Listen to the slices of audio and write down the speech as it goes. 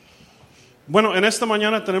Bueno, en esta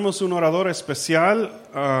mañana tenemos un orador especial.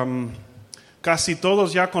 Casi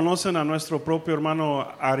todos ya conocen a nuestro propio hermano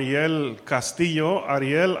Ariel Castillo.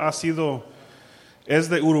 Ariel es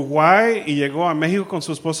de Uruguay y llegó a México con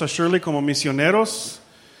su esposa Shirley como misioneros.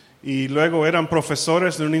 Y luego eran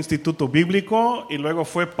profesores de un instituto bíblico y luego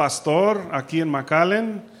fue pastor aquí en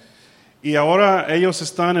McAllen. Y ahora ellos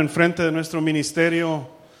están enfrente de nuestro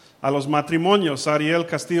ministerio a los matrimonios. Ariel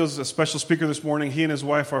Castillo is a special speaker this morning. He and his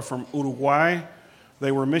wife are from Uruguay.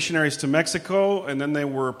 They were missionaries to Mexico, and then they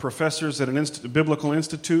were professors at a biblical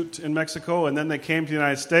institute in Mexico, and then they came to the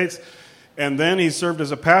United States. And then he served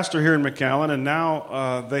as a pastor here in McAllen, and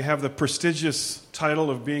now they have the prestigious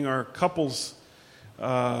title of being our couples,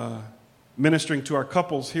 ministering to our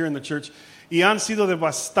couples here in the church. Y han sido de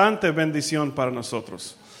bastante bendición para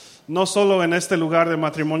nosotros. No solo en este lugar de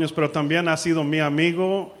matrimonios, pero también ha sido mi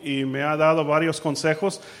amigo y me ha dado varios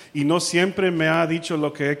consejos y no siempre me ha dicho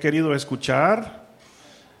lo que he querido escuchar,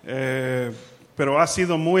 pero ha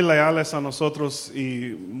sido muy leales a nosotros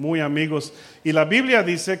y muy amigos. Y la Biblia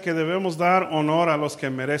dice que debemos dar honor a los que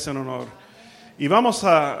merecen honor. Y vamos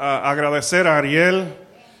a agradecer a Ariel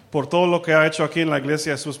por todo lo que ha hecho aquí en la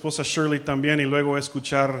iglesia, a su esposa Shirley también, y luego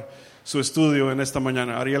escuchar su estudio en esta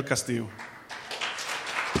mañana. Ariel Castillo.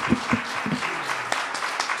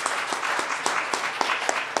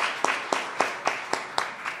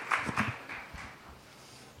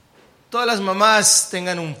 Todas las mamás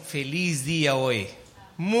tengan un feliz día hoy,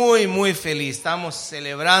 muy, muy feliz. Estamos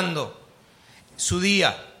celebrando su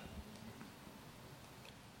día.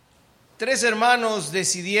 3 hermanos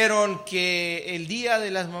decidieron que el día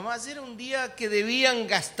de las mamás era un día que debían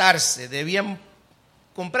gastarse, debían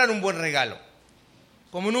comprar un buen regalo.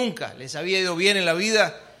 Como nunca les había ido bien en la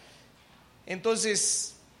vida,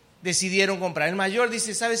 entonces decidieron comprar. El mayor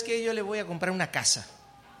dice, ¿sabes qué? Yo le voy a comprar una casa.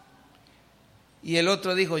 Y el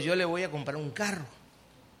otro dijo, yo le voy a comprar un carro.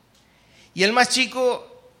 Y el más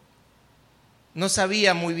chico no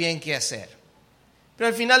sabía muy bien qué hacer. Pero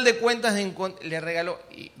al final de cuentas le regaló,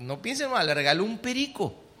 y no piensen mal, le regaló un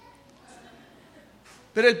perico.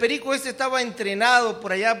 Pero el perico estaba entrenado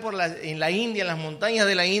por allá en la India, en las montañas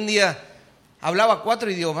de la India. Hablaba 4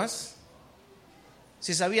 idiomas.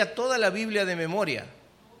 Se sabía toda la Biblia de memoria.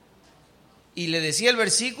 Y le decía el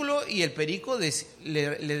versículo y el perico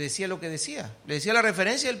le decía lo que decía. Le decía la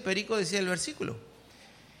referencia y el perico decía el versículo.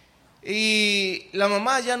 Y la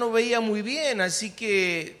mamá ya no veía muy bien, así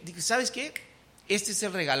que, ¿sabes qué? Este es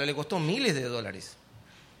el regalo, le costó miles de dólares.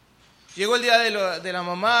 Llegó el día de la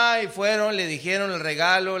mamá y fueron, le dijeron el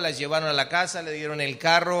regalo, la llevaron a la casa, le dieron el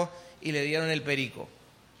carro y le dieron el perico.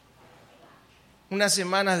 Unas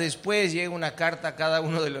semanas después llega una carta a cada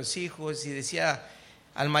uno de los hijos y decía...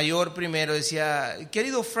 Al mayor primero decía,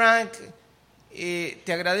 querido Frank,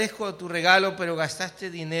 te agradezco tu regalo, pero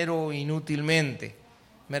gastaste dinero inútilmente.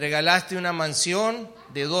 Me regalaste una mansión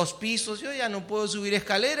de 2 pisos, yo ya no puedo subir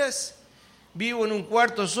escaleras, vivo en un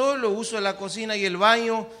cuarto solo, uso la cocina y el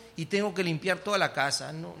baño y tengo que limpiar toda la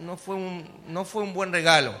casa. No fue un buen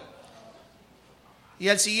regalo. Y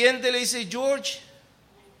al siguiente le dice, George,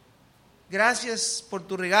 gracias por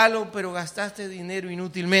tu regalo, pero gastaste dinero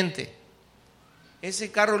inútilmente.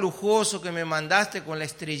 Ese carro lujoso que me mandaste con la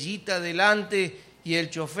estrellita delante y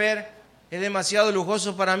el chofer es demasiado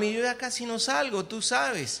lujoso para mí. Yo ya casi no salgo, tú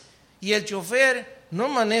sabes. Y el chofer no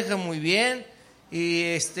maneja muy bien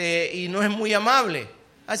y no es muy amable.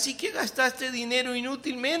 Así que gastaste dinero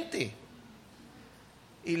inútilmente.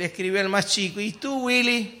 Y le escribe al más chico, ¿y tú,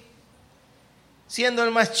 Willy? Siendo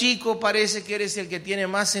el más chico, parece que eres el que tiene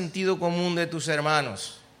más sentido común de tus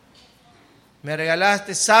hermanos. Me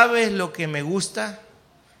regalaste, ¿sabes lo que me gusta?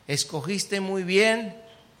 Escogiste muy bien.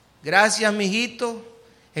 Gracias, mijito.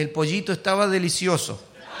 El pollito estaba delicioso.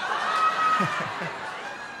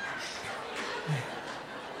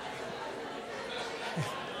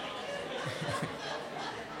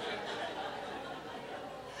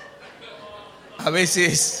 A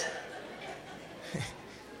veces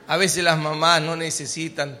las mamás no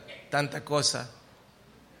necesitan tanta cosa.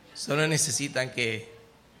 Solo necesitan que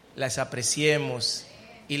las apreciemos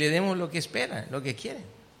y le demos lo que esperan, lo que quieren.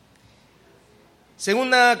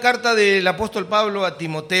 Segunda carta del apóstol Pablo a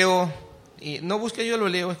Timoteo, y no busque, yo lo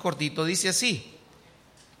leo, es cortito, dice así: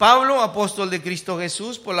 Pablo, apóstol de Cristo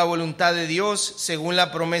Jesús, por la voluntad de Dios, según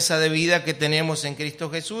la promesa de vida que tenemos en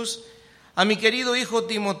Cristo Jesús, a mi querido hijo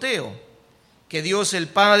Timoteo, que Dios el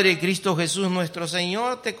Padre y Cristo Jesús nuestro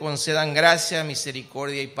Señor te concedan gracia,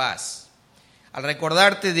 misericordia y paz. Al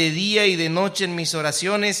recordarte de día y de noche en mis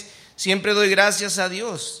oraciones, siempre doy gracias a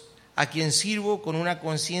Dios, a quien sirvo con una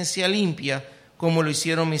conciencia limpia, como lo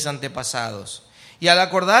hicieron mis antepasados. Y al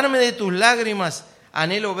acordarme de tus lágrimas,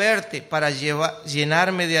 Anhelo verte para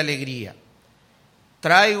llenarme de alegría.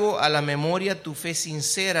 Traigo a la memoria tu fe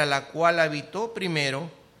sincera, la cual habitó primero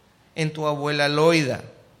en tu abuela Loida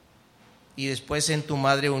y después en tu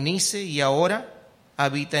madre Eunice y ahora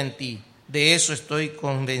habita en ti. De eso estoy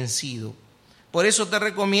convencido. Por eso te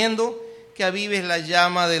recomiendo que avives la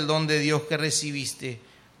llama del don de Dios que recibiste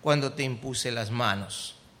cuando te impuse las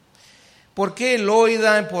manos. ¿Por qué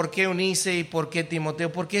Loida? ¿Por qué Eunice? ¿Y por qué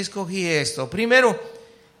Timoteo? ¿Por qué escogí esto? Primero,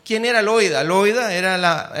 ¿quién era Loida? Loida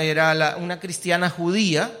era una cristiana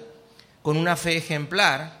judía con una fe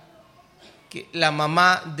ejemplar, la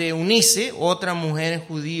mamá de Eunice, otra mujer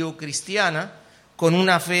judío-cristiana con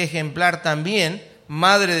una fe ejemplar también,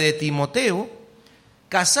 madre de Timoteo,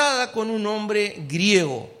 casada con un hombre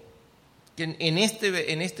griego, que en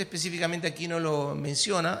este específicamente aquí no lo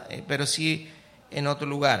menciona, pero sí en otro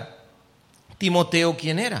lugar. Timoteo,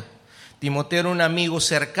 ¿quién era? Timoteo era un amigo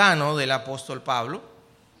cercano del apóstol Pablo,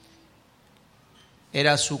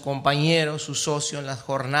 era su compañero, su socio en las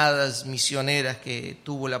jornadas misioneras que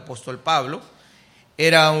tuvo el apóstol Pablo,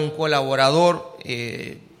 era un colaborador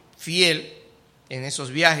fiel en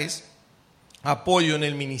esos viajes, apoyo en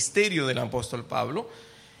el ministerio del apóstol Pablo,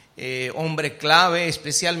 hombre clave,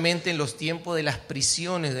 especialmente en los tiempos de las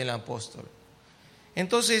prisiones del apóstol.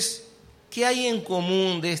 Entonces, ¿qué hay en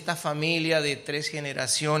común de esta familia de 3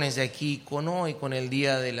 generaciones de aquí con hoy, con el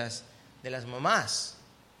Día de las Mamás?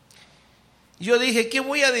 Yo dije, ¿qué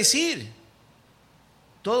voy a decir?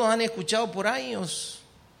 Todos han escuchado por años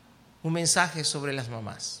un mensaje sobre las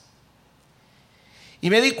mamás.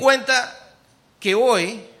 Y me di cuenta que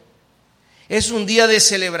hoy es un día de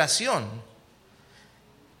celebración,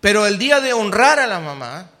 pero el día de honrar a la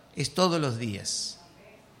mamá es todos los días.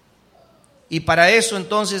 Y para eso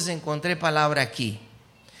entonces encontré palabra aquí.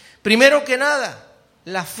 Primero que nada,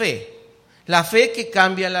 la fe que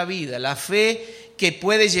cambia la vida, la fe que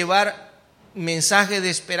puede llevar mensajes de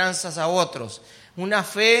esperanzas a otros, una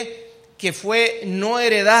fe que fue no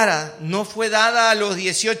heredada, no fue dada a los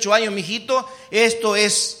 18 años, mijito, esto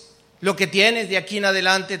es lo que tienes, de aquí en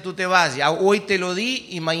adelante tú te vas, ya hoy te lo di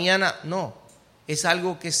y mañana no, es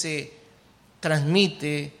algo que se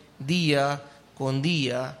transmite día con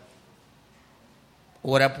día,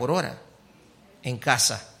 hora por hora, en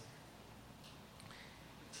casa.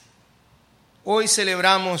 Hoy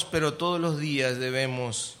celebramos, pero todos los días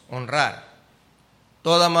debemos honrar.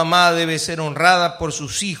 Toda mamá debe ser honrada por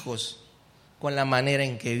sus hijos con la manera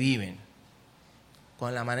en que viven,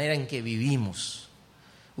 con la manera en que vivimos.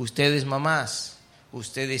 Ustedes mamás,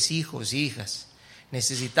 ustedes hijos, hijas,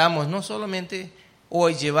 necesitamos no solamente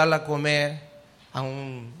hoy llevarla a comer a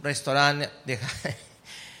un restaurante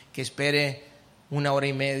que espere 1 hora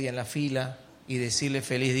y media en la fila y decirle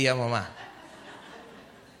feliz día mamá.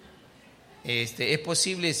 Es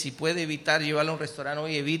posible, si puede evitar llevarla a un restaurante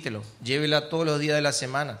hoy, evítelo, llévela todos los días de la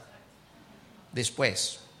semana.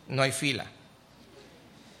 Después, no hay fila.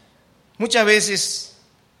 Muchas veces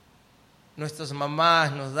nuestras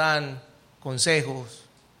mamás nos dan consejos,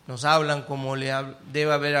 nos hablan como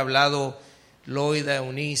debe haber hablado Loida,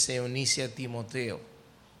 Eunice a Timoteo,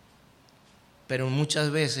 pero muchas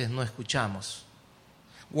veces no escuchamos.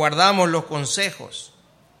 Guardamos los consejos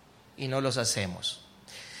y no los hacemos.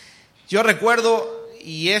 Yo recuerdo,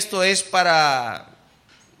 y esto es para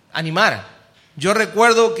animar, yo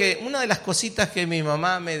recuerdo que una de las cositas que mi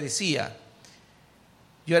mamá me decía,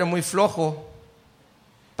 yo era muy flojo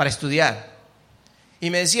para estudiar, y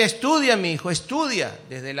me decía, estudia mi hijo, estudia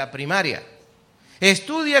desde la primaria,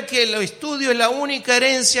 estudia, que el estudio es la única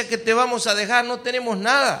herencia que te vamos a dejar, no tenemos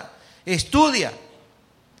nada, estudia.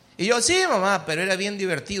 Y yo, sí mamá, pero era bien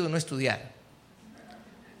divertido no estudiar,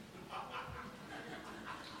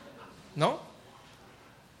 ¿no?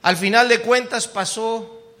 Al final de cuentas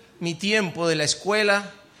pasó mi tiempo de la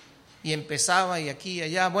escuela y empezaba y aquí y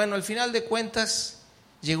allá. Bueno, al final de cuentas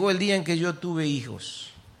llegó el día en que yo tuve hijos.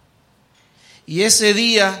 Y ese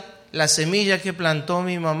día la semilla que plantó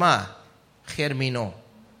mi mamá germinó.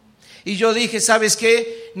 Y yo dije, ¿sabes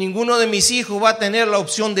qué? Ninguno de mis hijos va a tener la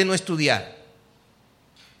opción de no estudiar.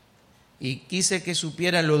 Y quise que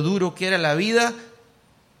supieran lo duro que era la vida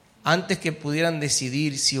antes que pudieran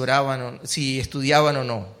decidir si estudiaban o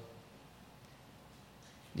no.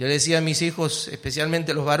 Yo le decía a mis hijos,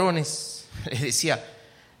 especialmente los varones, les decía,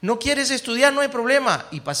 ¿no quieres estudiar? No hay problema.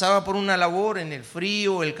 Y pasaba por una labor en el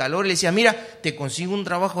frío, el calor, y le decía, mira, te consigo un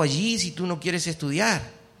trabajo allí si tú no quieres estudiar,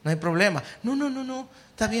 no hay problema. No,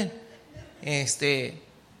 está bien.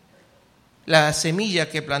 La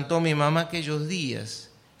semilla que plantó mi mamá aquellos días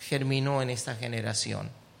germinó en esta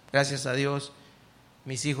generación. Gracias a Dios,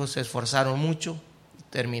 mis hijos se esforzaron mucho,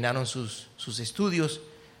 terminaron sus estudios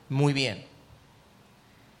muy bien.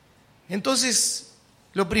 Entonces,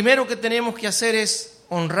 lo primero que tenemos que hacer es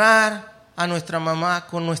honrar a nuestra mamá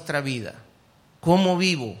con nuestra vida. ¿Cómo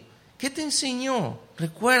vivo? ¿Qué te enseñó?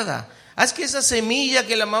 Recuerda, haz que esa semilla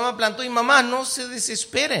que la mamá plantó, y mamá, no se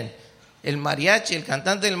desesperen. El mariachi, el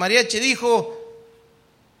cantante del mariachi dijo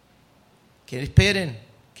que esperen,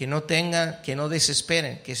 que no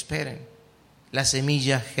desesperen, que esperen. La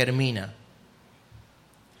semilla germina.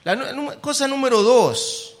 La cosa número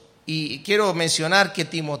 2, y quiero mencionar que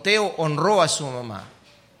Timoteo honró a su mamá,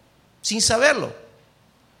 sin saberlo.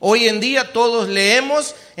 Hoy en día todos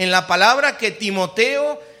leemos en la palabra que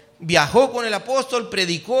Timoteo viajó con el apóstol,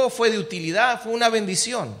 predicó, fue de utilidad, fue una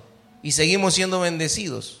bendición. Y seguimos siendo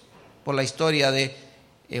bendecidos por la historia de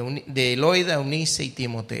Eloida, Eunice y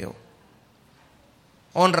Timoteo.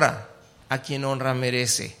 Honra a quien honra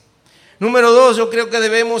merece. Número 2, yo creo que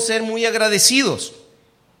debemos ser muy agradecidos.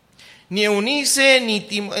 Ni Eunice ni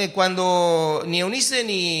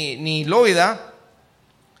Loida,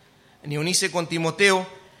 ni Eunice con Timoteo,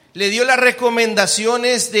 le dio las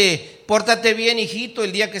recomendaciones de pórtate bien, hijito,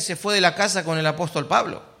 el día que se fue de la casa con el apóstol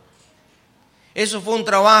Pablo. Eso fue un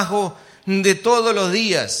trabajo de todos los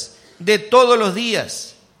días, de todos los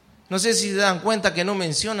días. No sé si se dan cuenta que no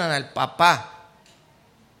mencionan al papá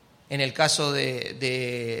en el caso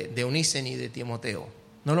de Eunice ni de Timoteo.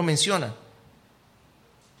 No lo mencionan.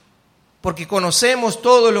 Porque conocemos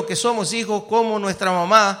todos los que somos hijos, cómo nuestra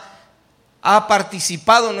mamá ha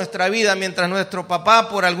participado en nuestra vida, mientras nuestro papá,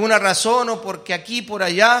 por alguna razón o porque aquí, por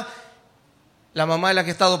allá, la mamá es la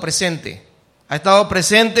que ha estado presente. Ha estado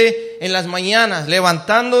presente en las mañanas,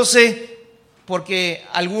 levantándose porque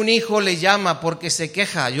algún hijo le llama, porque se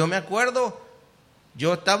queja. Yo me acuerdo,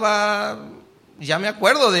 ya me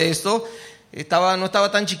acuerdo de esto, no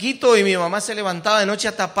estaba tan chiquito y mi mamá se levantaba de noche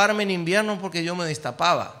a taparme en invierno porque yo me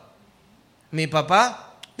destapaba. Mi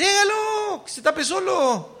papá, déjalo, que se tape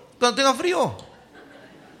solo cuando tenga frío.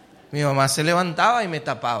 Mi mamá se levantaba y me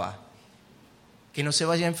tapaba. Que no se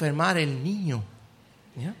vaya a enfermar el niño.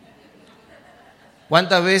 ¿Ya?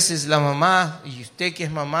 ¿Cuántas veces la mamá, y usted que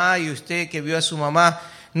es mamá, y usted que vio a su mamá,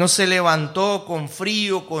 no se levantó con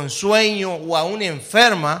frío, con sueño o aún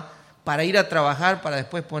enferma para ir a trabajar, para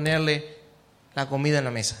después ponerle la comida en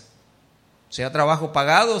la mesa? Sea trabajo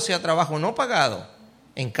pagado, sea trabajo no pagado,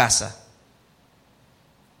 en casa.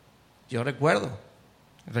 Yo recuerdo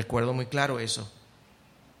muy claro eso.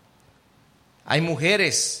 Hay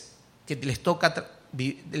mujeres que les toca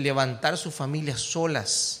levantar su familia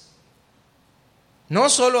solas. No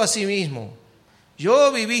solo a sí mismo.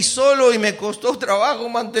 Yo viví solo y me costó trabajo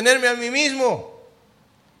mantenerme a mí mismo.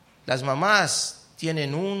 Las mamás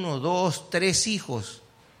tienen 1, 2, 3 hijos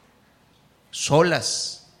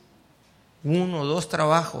solas. 1, 2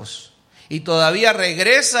 trabajos. Y todavía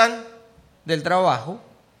regresan del trabajo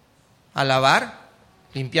a lavar,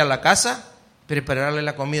 limpiar la casa, prepararle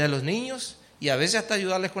la comida a los niños y a veces hasta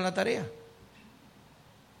ayudarles con la tarea.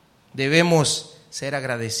 Debemos ser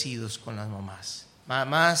agradecidos con las mamás.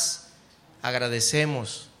 Mamás,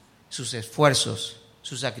 agradecemos sus esfuerzos,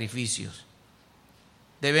 sus sacrificios.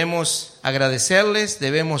 Debemos agradecerles,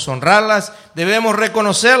 debemos honrarlas, debemos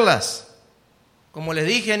reconocerlas. Como les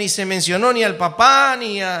dije, ni se mencionó ni al papá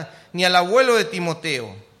ni al abuelo de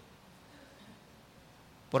Timoteo.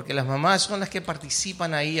 Porque las mamás son las que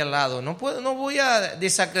participan ahí al lado. No voy a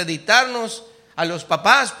desacreditarnos a los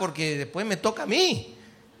papás porque después me toca a mí.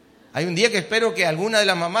 Hay un día que espero que alguna de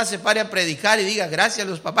las mamás se pare a predicar y diga gracias a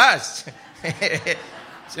los papás.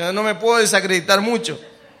 No me puedo desacreditar mucho.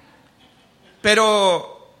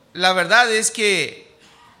 Pero la verdad es que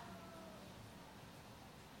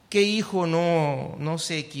 ¿qué hijo no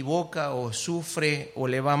se equivoca o sufre o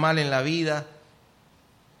le va mal en la vida?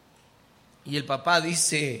 Y el papá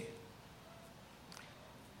dice,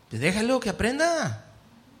 déjalo que aprenda,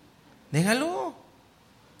 déjalo.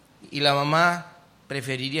 Y la mamá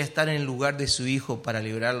preferiría estar en el lugar de su hijo para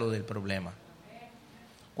librarlo del problema.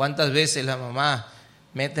 ¿Cuántas veces la mamá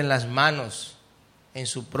mete las manos en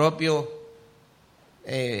su propio,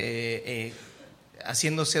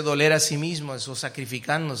 haciéndose doler a sí mismo o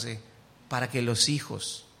sacrificándose para que los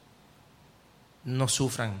hijos no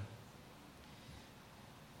sufran?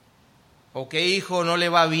 ¿O qué hijo no le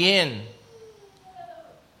va bien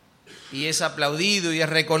y es aplaudido y es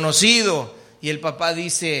reconocido y el papá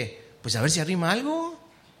dice, pues a ver si arrima algo?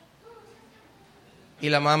 Y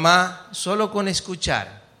la mamá, solo con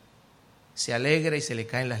escuchar, se alegra y se le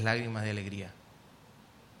caen las lágrimas de alegría.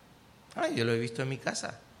 Yo lo he visto en mi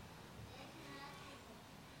casa.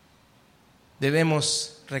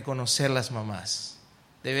 Debemos reconocer las mamás,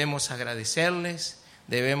 debemos agradecerles,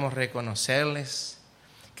 debemos reconocerles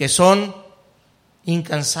que son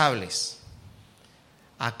incansables.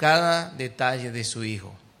 a cada detalle de su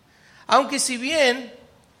hijo. Aunque si bien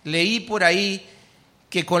leí por ahí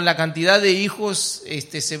que con la cantidad de hijos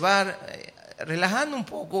se va relajando un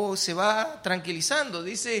poco, se va tranquilizando.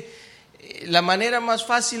 Dice, la manera más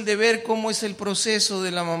fácil de ver cómo es el proceso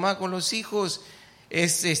de la mamá con los hijos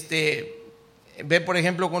es ver, por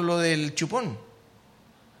ejemplo, con lo del chupón.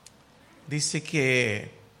 Dice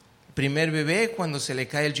que el primer bebé, cuando se le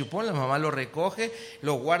cae el chupón, la mamá lo recoge,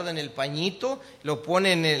 lo guarda en el pañito, lo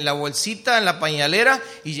pone en la bolsita, en la pañalera,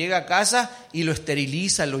 y llega a casa y lo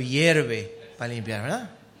esteriliza, lo hierve para limpiar,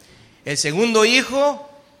 ¿verdad? El segundo hijo,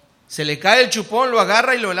 se le cae el chupón, lo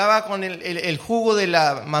agarra y lo lava con el jugo de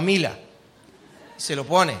la mamila. Se lo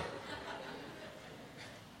pone.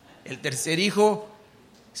 El tercer hijo,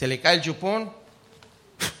 se le cae el chupón,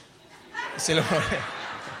 se lo pone.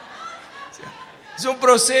 Es un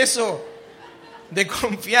proceso de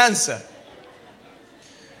confianza.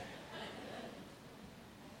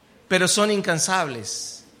 Pero son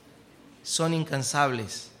incansables. Son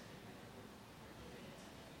incansables.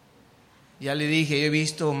 Ya le dije, he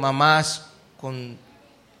visto mamás con,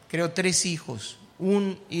 creo, 3 hijos,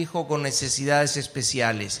 un hijo con necesidades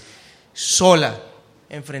especiales, sola,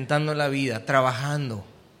 enfrentando la vida, trabajando.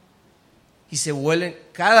 Y se vuelven,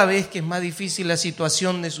 cada vez que es más difícil la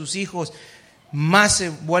situación de sus hijos, más se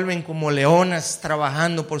vuelven como leonas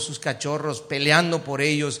trabajando por sus cachorros, peleando por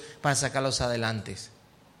ellos para sacarlos adelante.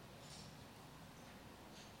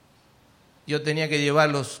 Yo tenía que llevar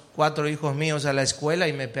los 4 hijos míos a la escuela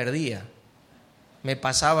y me perdía. Me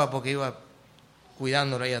pasaba porque iba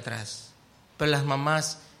cuidándolo ahí atrás. Pero las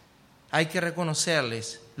mamás, hay que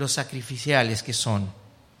reconocerles los sacrificiales que son,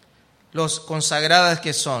 los consagradas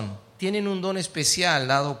que son. Tienen un don especial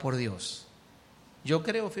dado por Dios. Yo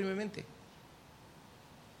creo firmemente.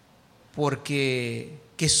 Porque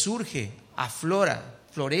que surge, aflora,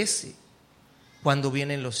 florece cuando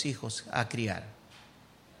vienen los hijos a criar.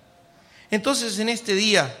 Entonces, en este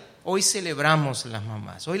día, hoy celebramos las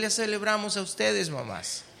mamás. Hoy les celebramos a ustedes,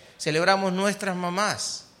 mamás. Celebramos nuestras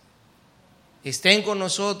mamás. Estén con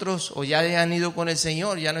nosotros o ya han ido con el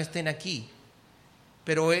Señor, ya no estén aquí.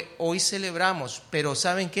 Pero hoy celebramos. Pero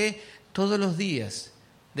 ¿saben qué? Todos los días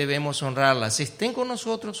debemos honrarlas. Estén con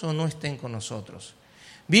nosotros o no estén con nosotros.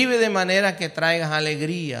 Vive de manera que traigas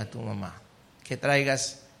alegría a tu mamá. Que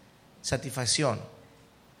traigas satisfacción.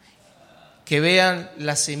 Que vean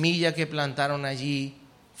la semilla que plantaron allí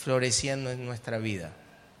floreciendo en nuestra vida.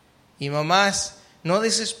 Y mamás, no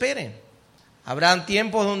desesperen. Habrán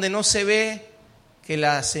tiempos donde no se ve que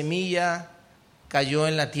la semilla cayó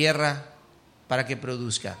en la tierra para que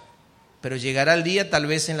produzca. Pero llegará el día, tal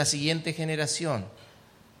vez en la siguiente generación,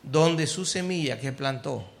 donde su semilla que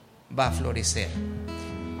plantó va a florecer.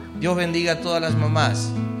 Dios bendiga a todas las mamás.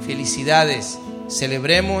 Felicidades.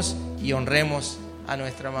 Celebremos y honremos a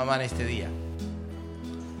nuestra mamá en este día.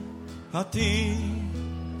 A ti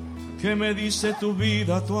que me diste tu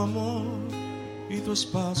vida, tu amor y tu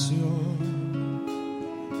espacio.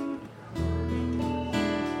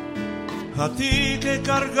 A ti que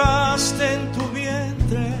cargaste en tu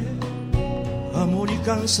vientre amor y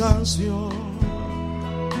cansancio.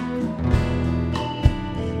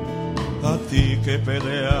 A ti que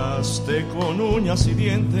peleaste con uñas y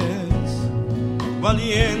dientes,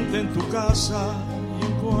 valiente en tu casa y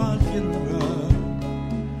en cualquier lugar.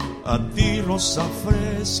 A ti rosa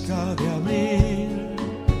fresca de abril,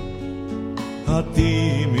 a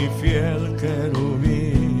ti mi fiel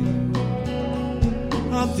querubín.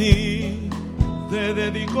 A ti te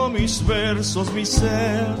dedico mis versos, mi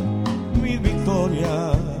ser, mi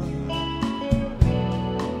victoria.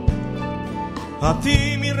 A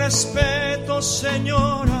ti mi respeto,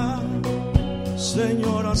 señora,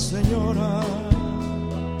 señora, señora.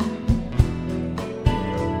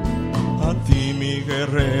 A ti mi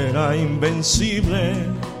guerrera invencible,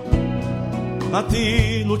 a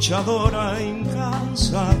ti luchadora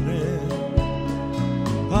incansable,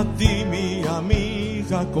 a ti mi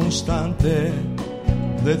amiga constante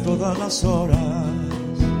de todas las horas.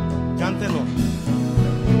 Cántelo.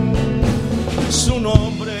 Su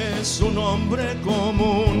nombre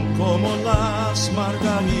común como las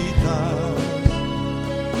margaritas.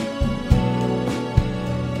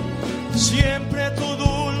 Siempre tu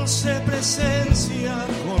dulce presencia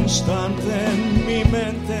constante en mi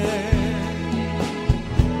mente.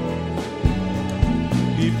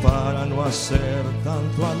 Y para no hacer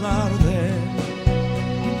tanto alarde,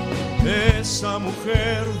 esa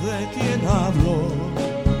mujer de quien hablo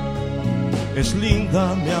es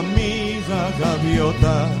linda, mi amiga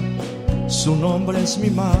gaviota, su nombre es mi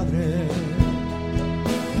madre.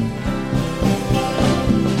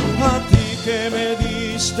 A ti que me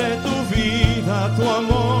diste tu vida, tu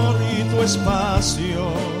amor y tu espacio.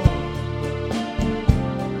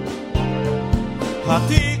 A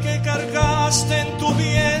ti que cargaste en tu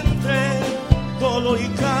vientre dolor y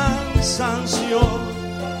cansancio.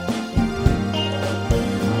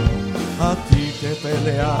 A ti que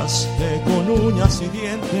peleaste con uñas y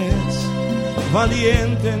dientes,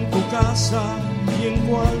 valiente en tu casa y en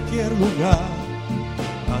cualquier lugar.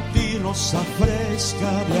 A ti rosa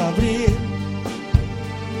fresca de abril,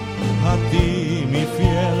 a ti mi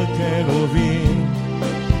fiel querubín,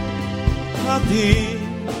 a ti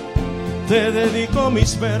te dedico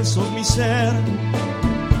mis versos, mi ser,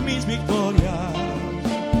 mis victorias.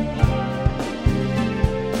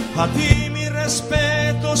 A ti mi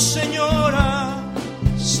respeto, señora,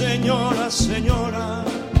 señora, señora.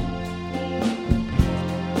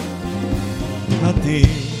 A ti,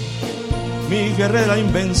 mi guerrera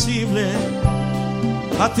invencible,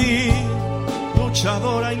 a ti,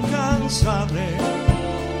 luchadora incansable,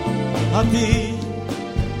 a ti,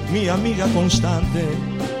 mi amiga constante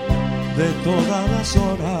de todas las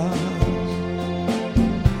horas.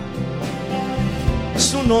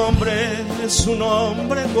 Su nombre es un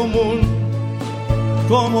nombre común,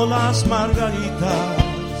 como las margaritas.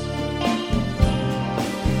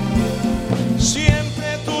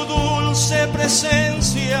 Siempre tu dulce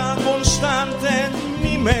presencia constante en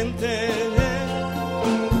mi mente.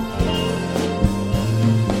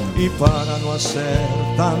 Y para no hacer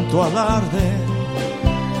tanto alarde,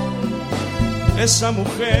 esa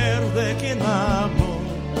mujer de quien hablo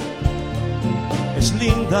es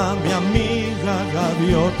linda, mi amiga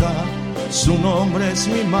gaviota, su nombre es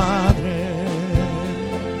mi madre.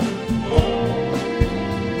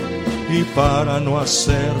 Y para no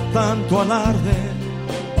hacer tanto alarde,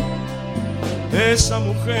 esa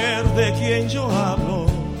mujer de quien yo hablo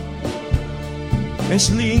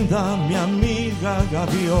es linda, mi amiga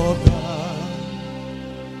gaviota,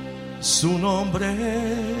 su nombre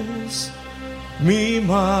es mi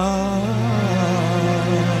madre.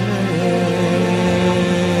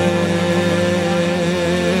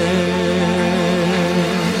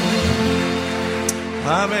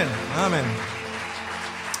 Amén, amén.